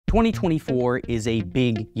2024 is a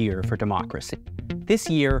big year for democracy. This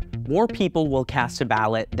year, more people will cast a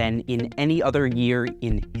ballot than in any other year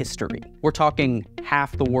in history. We're talking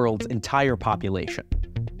half the world's entire population.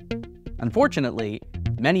 Unfortunately,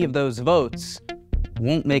 many of those votes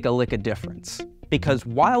won't make a lick of difference, because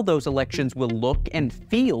while those elections will look and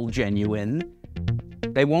feel genuine,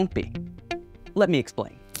 they won't be. Let me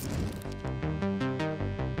explain.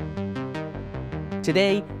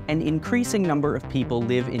 Today, an increasing number of people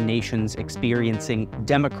live in nations experiencing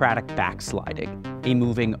democratic backsliding, a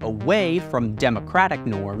moving away from democratic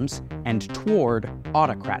norms and toward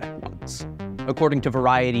autocratic ones. According to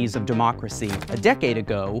varieties of democracy, a decade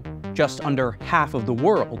ago, just under half of the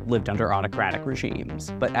world lived under autocratic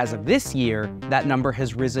regimes. But as of this year, that number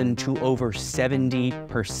has risen to over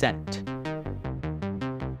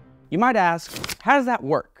 70%. You might ask, how does that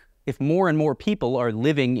work? If more and more people are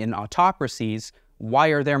living in autocracies, why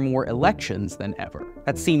are there more elections than ever?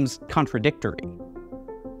 That seems contradictory.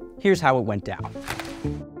 Here's how it went down.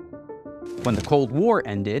 When the Cold War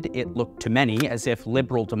ended, it looked to many as if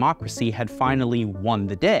liberal democracy had finally won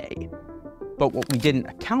the day. But what we didn't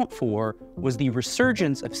account for was the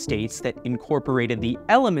resurgence of states that incorporated the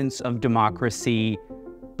elements of democracy,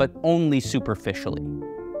 but only superficially.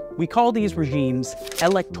 We call these regimes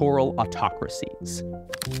electoral autocracies.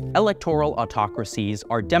 Electoral autocracies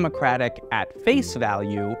are democratic at face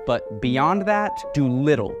value, but beyond that, do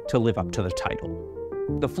little to live up to the title.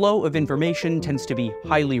 The flow of information tends to be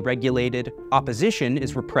highly regulated, opposition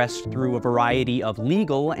is repressed through a variety of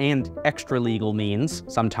legal and extra-legal means,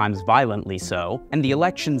 sometimes violently so, and the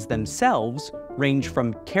elections themselves range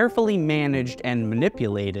from carefully managed and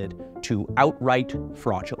manipulated to outright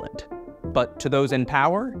fraudulent. But to those in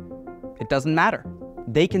power, it doesn't matter.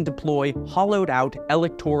 They can deploy hollowed-out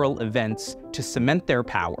electoral events to cement their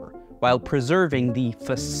power while preserving the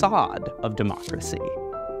facade of democracy.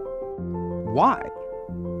 Why?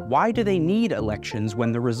 Why do they need elections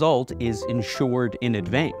when the result is ensured in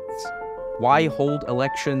advance? Why hold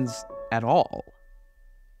elections at all?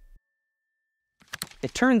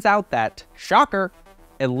 It turns out that, shocker,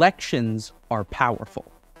 elections are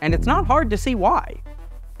powerful. And it's not hard to see why.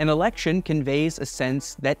 An election conveys a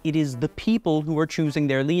sense that it is the people who are choosing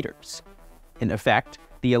their leaders. In effect,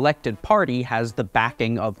 the elected party has the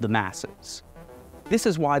backing of the masses. This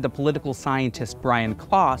is why the political scientist Brian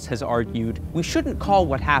Klaas has argued we shouldn't call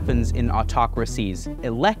what happens in autocracies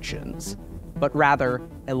elections, but rather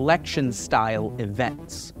election-style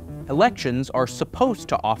events. Elections are supposed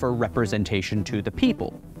to offer representation to the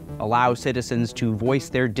people, allow citizens to voice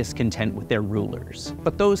their discontent with their rulers.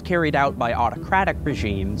 But those carried out by autocratic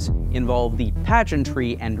regimes involve the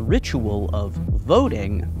pageantry and ritual of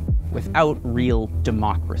voting without real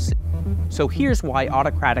democracy. So here's why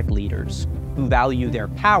autocratic leaders, who value their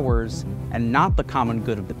powers and not the common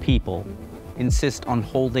good of the people, insist on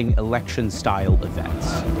holding election-style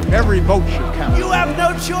events. Every vote should count. You have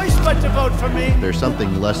no choice but to vote for me. There's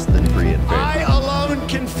something less than free and fair. I alone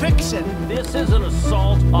can fix it. This is an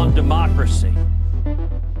assault on democracy.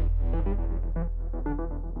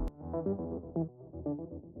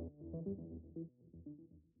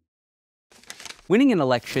 Winning an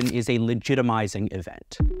election is a legitimizing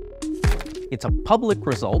event. It's a public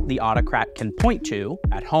result the autocrat can point to,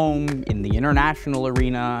 at home, in the international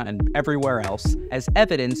arena, and everywhere else, as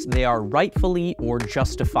evidence they are rightfully or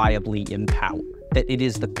justifiably in power, that it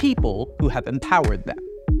is the people who have empowered them.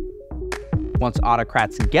 Once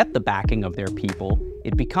autocrats get the backing of their people,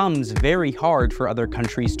 it becomes very hard for other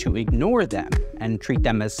countries to ignore them and treat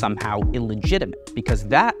them as somehow illegitimate, because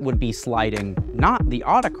that would be slighting not the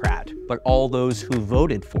autocrat, but all those who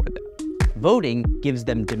voted for them. Voting gives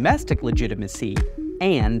them domestic legitimacy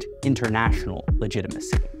and international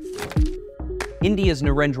legitimacy. India's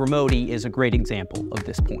Narendra Modi is a great example of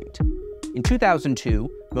this point. In 2002,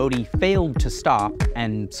 Modi failed to stop,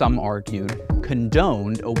 and some argued,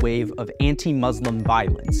 condoned a wave of anti-Muslim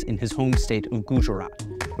violence in his home state of Gujarat,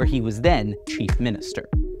 where he was then chief minister.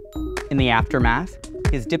 In the aftermath,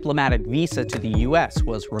 his diplomatic visa to the US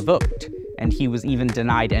was revoked, and he was even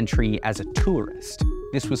denied entry as a tourist.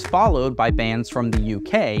 This was followed by bans from the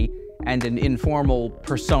UK and an informal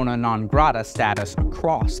persona non grata status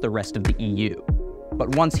across the rest of the EU.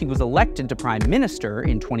 But once he was elected to prime minister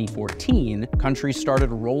in 2014, countries started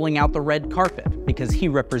rolling out the red carpet because he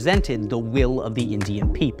represented the will of the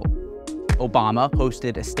Indian people. Obama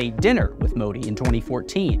hosted a state dinner with Modi in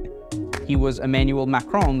 2014. He was Emmanuel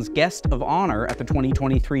Macron's guest of honor at the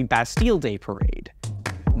 2023 Bastille Day parade.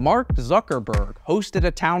 Mark Zuckerberg hosted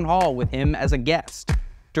a town hall with him as a guest,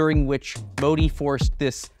 during which Modi forced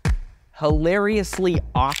this hilariously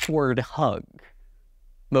awkward hug.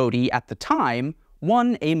 Modi, at the time,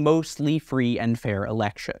 won a mostly free and fair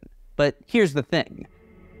election. But here's the thing.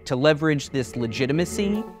 To leverage this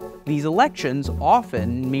legitimacy, these elections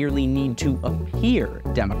often merely need to appear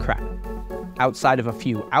democratic. Outside of a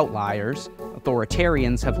few outliers,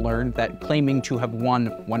 authoritarians have learned that claiming to have won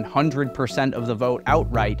 100% of the vote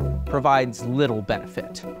outright provides little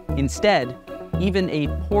benefit. Instead, even a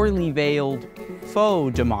poorly veiled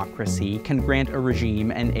faux democracy can grant a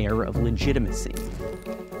regime an air of legitimacy.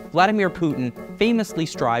 Vladimir Putin famously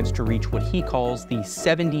strives to reach what he calls the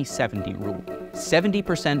 70-70 rule.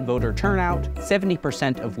 70% voter turnout,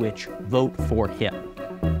 70% of which vote for him.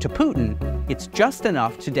 To Putin, it's just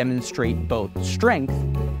enough to demonstrate both strength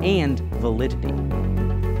and validity.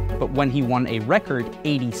 But when he won a record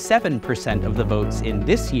 87% of the votes in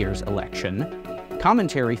this year's election,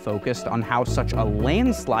 commentary focused on how such a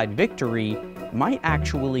landslide victory might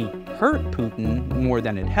actually hurt Putin more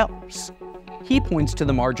than it helps. He points to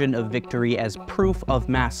the margin of victory as proof of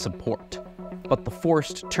mass support, but the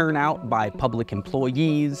forced turnout by public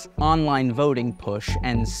employees, online voting push,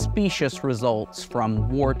 and specious results from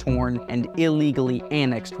war-torn and illegally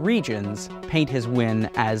annexed regions paint his win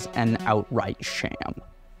as an outright sham.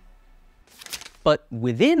 But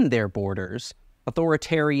within their borders,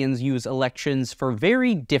 authoritarians use elections for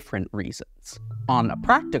very different reasons. On a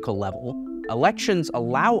practical level, elections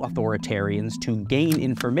allow authoritarians to gain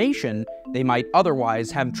information they might otherwise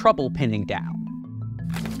have trouble pinning down.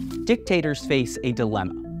 Dictators face a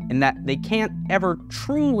dilemma in that they can't ever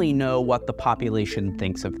truly know what the population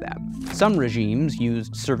thinks of them. Some regimes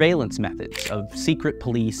used surveillance methods of secret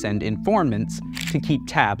police and informants to keep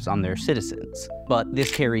tabs on their citizens, but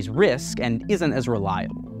this carries risk and isn't as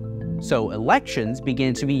reliable. So elections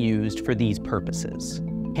begin to be used for these purposes.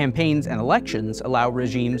 Campaigns and elections allow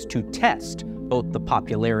regimes to test both the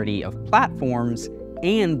popularity of platforms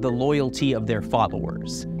and the loyalty of their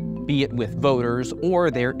followers, be it with voters or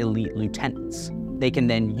their elite lieutenants. They can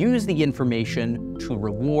then use the information to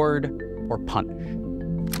reward or punish.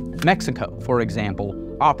 Mexico, for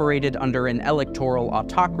example, operated under an electoral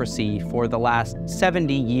autocracy for the last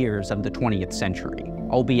 70 years of the 20th century,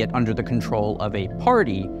 albeit under the control of a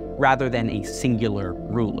party rather than a singular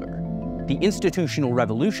ruler. The Institutional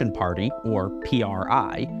Revolution Party, or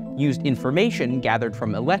PRI, used information gathered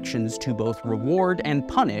from elections to both reward and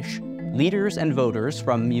punish leaders and voters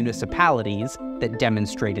from municipalities that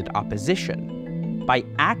demonstrated opposition, by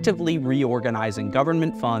actively reorganizing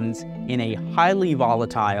government funds in a highly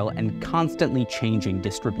volatile and constantly changing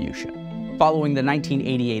distribution. Following the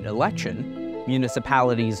 1988 election,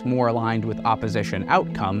 municipalities more aligned with opposition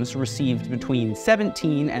outcomes received between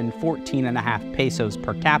 17 and 14.5 pesos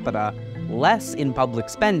per capita less in public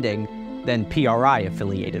spending than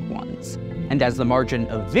PRI-affiliated ones. And as the margin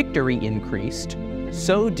of victory increased,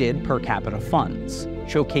 so did per capita funds,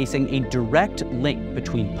 showcasing a direct link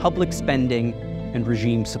between public spending and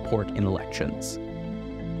regime support in elections.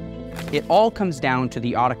 It all comes down to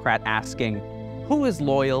the autocrat asking who is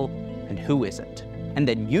loyal and who isn't, and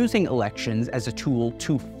then using elections as a tool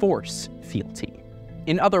to force fealty.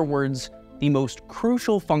 In other words, the most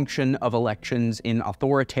crucial function of elections in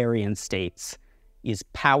authoritarian states is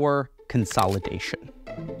power consolidation.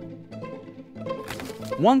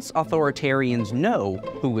 Once authoritarians know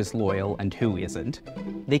who is loyal and who isn't,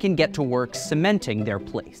 they can get to work cementing their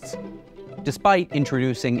place, despite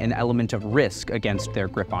introducing an element of risk against their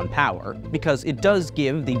grip on power, because it does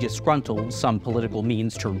give the disgruntled some political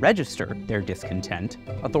means to register their discontent.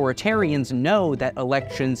 Authoritarians know that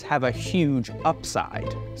elections have a huge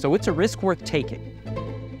upside, so it's a risk worth taking.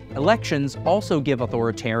 Elections also give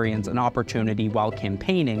authoritarians an opportunity while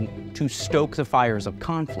campaigning to stoke the fires of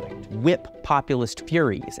conflict, whip populist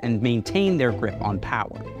furies, and maintain their grip on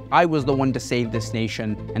power. I was the one to save this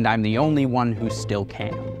nation, and I'm the only one who still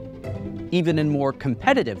can. Even in more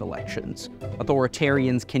competitive elections,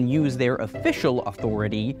 authoritarians can use their official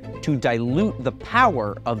authority to dilute the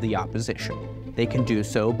power of the opposition. They can do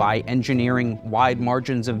so by engineering wide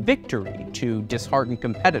margins of victory to dishearten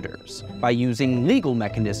competitors, by using legal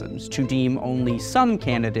mechanisms to deem only some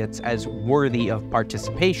candidates as worthy of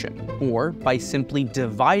participation, or by simply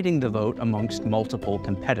dividing the vote amongst multiple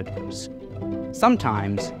competitors,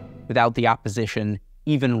 sometimes without the opposition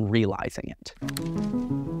even realizing it.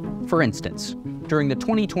 For instance, during the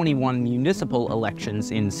 2021 municipal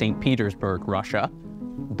elections in St. Petersburg, Russia,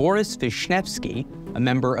 Boris Vishnevsky, a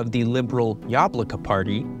member of the liberal Yabloko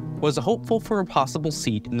party, was hopeful for a possible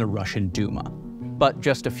seat in the Russian Duma. But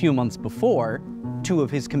just a few months before, two of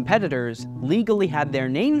his competitors legally had their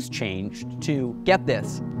names changed to, get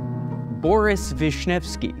this, Boris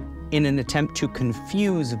Vishnevsky, in an attempt to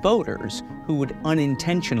confuse voters who would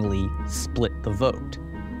unintentionally split the vote.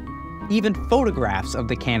 Even photographs of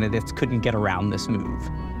the candidates couldn't get around this move.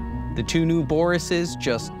 The two new Borises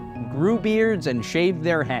just grew beards and shaved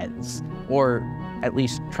their heads, or at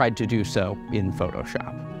least tried to do so in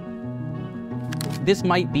Photoshop. This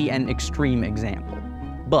might be an extreme example,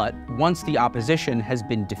 but once the opposition has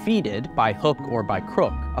been defeated by hook or by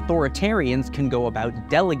crook, authoritarians can go about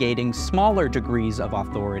delegating smaller degrees of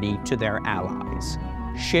authority to their allies,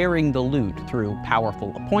 sharing the loot through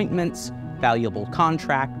powerful appointments, valuable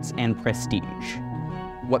contracts, and prestige.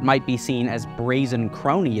 What might be seen as brazen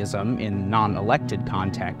cronyism in non-elected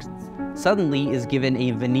contexts suddenly is given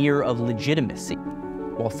a veneer of legitimacy,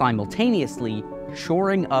 while simultaneously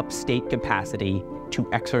shoring up state capacity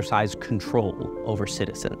to exercise control over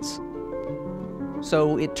citizens.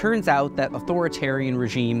 So it turns out that authoritarian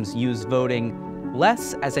regimes use voting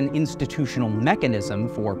less as an institutional mechanism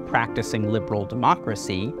for practicing liberal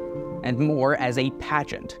democracy, and more as a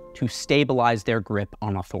pageant to stabilize their grip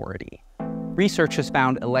on authority. Research has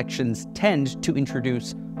found elections tend to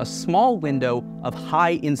introduce a small window of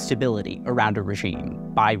high instability around a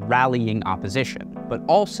regime by rallying opposition, but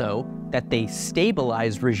also that they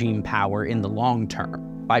stabilize regime power in the long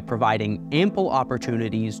term by providing ample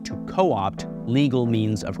opportunities to co-opt legal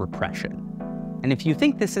means of repression. And if you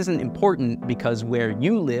think this isn't important because where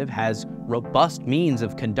you live has robust means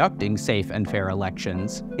of conducting safe and fair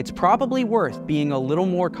elections, it's probably worth being a little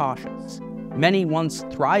more cautious. Many once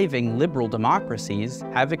thriving liberal democracies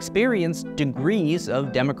have experienced degrees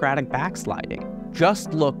of democratic backsliding.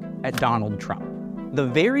 Just look at Donald Trump. The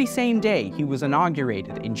very same day he was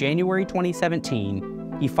inaugurated in January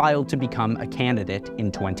 2017, he filed to become a candidate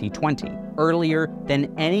in 2020, earlier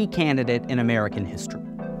than any candidate in American history.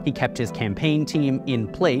 He kept his campaign team in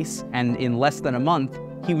place, and in less than a month,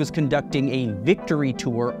 he was conducting a victory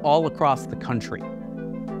tour all across the country.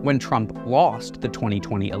 When Trump lost the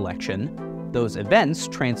 2020 election, those events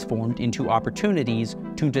transformed into opportunities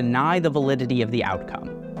to deny the validity of the outcome,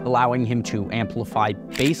 allowing him to amplify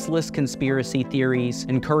baseless conspiracy theories,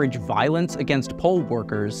 encourage violence against poll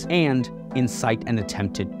workers, and incite an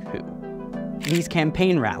attempted coup. These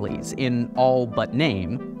campaign rallies, in all but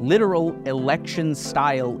name, literal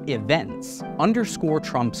election-style events, underscore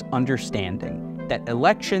Trump's understanding that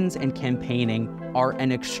elections and campaigning are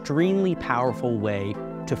an extremely powerful way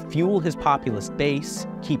to fuel his populist base,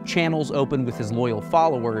 keep channels open with his loyal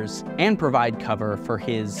followers, and provide cover for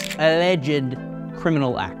his alleged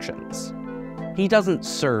criminal actions. He doesn't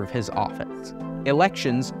serve his office.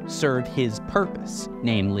 Elections serve his purpose,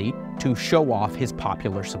 namely, to show off his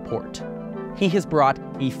popular support. He has brought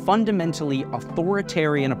a fundamentally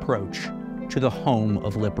authoritarian approach to the home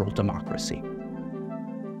of liberal democracy.